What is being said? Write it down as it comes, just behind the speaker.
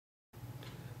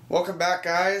Welcome back,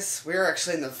 guys. We are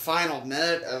actually in the final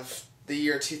minute of the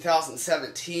year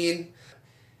 2017.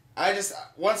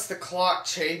 Once the clock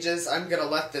changes, I'm going to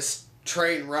let this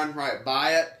train run right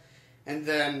by it, and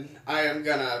then I am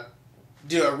going to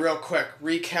do a real quick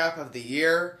recap of the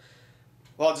year.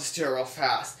 Well, I'll just do it real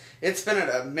fast. It's been an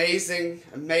amazing,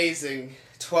 amazing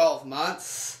 12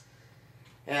 months,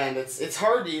 and it's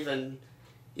hard to even,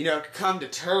 come to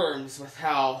terms with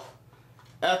how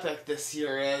epic this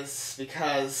year is,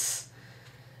 because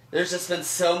there's just been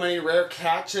so many rare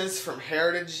catches from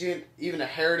even a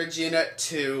heritage unit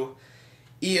to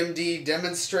EMD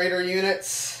demonstrator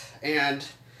units, and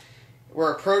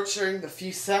we're approaching the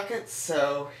few seconds,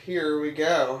 so here we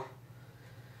go.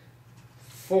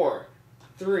 4,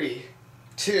 3,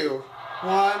 2,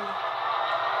 1.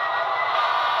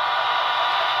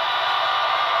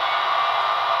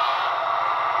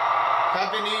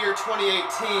 Happy New Year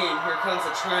 2018. Here comes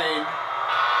the train.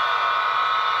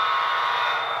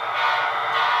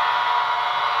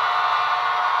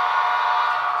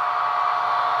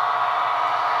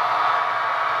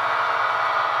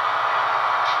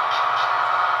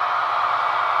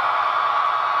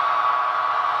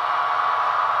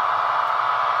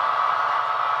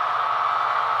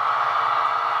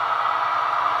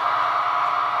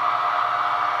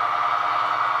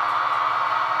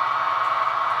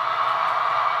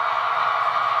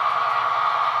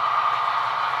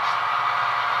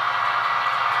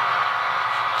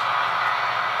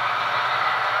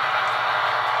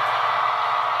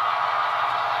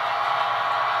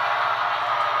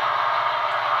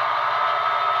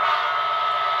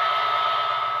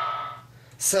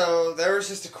 So there was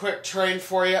just a quick train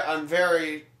for you. I'm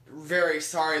very, very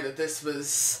sorry that this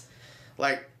was,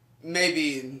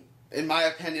 maybe, in my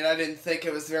opinion, I didn't think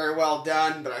it was very well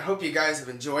done, but I hope you guys have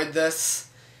enjoyed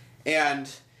this.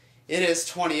 And it is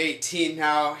 2018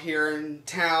 now here in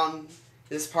town,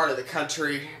 this part of the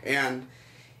country, and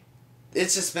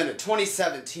it's just been,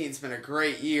 2017's been a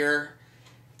great year.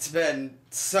 It's been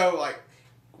so,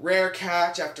 rare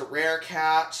catch after rare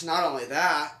catch. Not only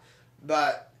that,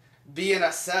 but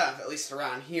BNSF, at least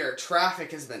around here,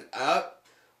 traffic has been up.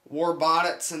 War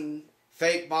bonnets and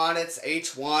fake bonnets,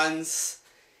 H1s,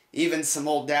 even some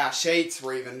old Dash 8s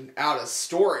were even out of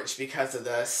storage because of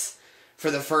this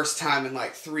for the first time in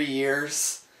 3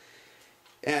 years.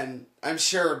 And I'm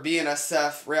sure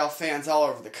BNSF rail fans all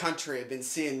over the country have been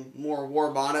seeing more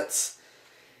war bonnets.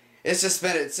 It's just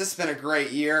been a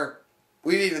great year.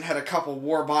 We've even had a couple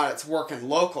war bonnets working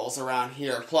locals around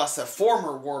here, plus a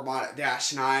former war bonnet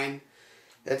Dash 9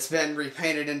 that's been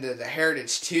repainted into the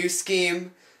Heritage 2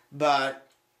 scheme, but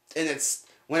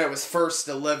when it was first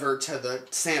delivered to the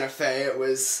Santa Fe, it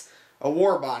was a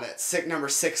war bonnet, number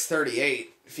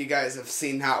 638, if you guys have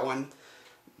seen that one.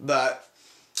 But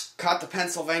caught the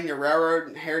Pennsylvania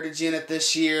Railroad Heritage unit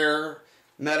this year,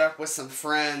 met up with some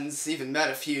friends, even met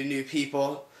a few new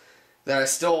people that I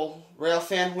still rail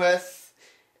fan with,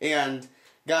 and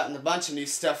gotten a bunch of new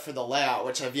stuff for the layout,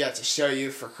 which I've yet to show you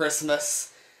for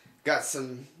Christmas. Got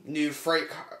some new freight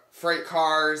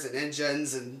cars and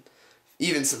engines, and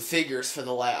even some figures for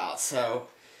the layout. So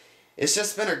it's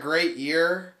just been a great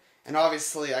year, and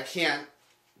obviously I can't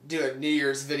do a New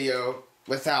Year's video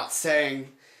without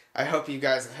saying I hope you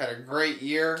guys have had a great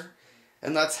year,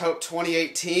 and let's hope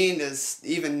 2018 is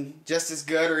even just as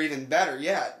good or even better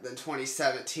yet than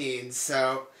 2017.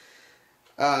 So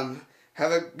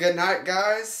have a good night,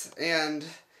 guys, and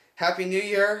Happy New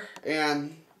Year,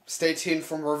 and stay tuned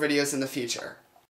for more videos in the future.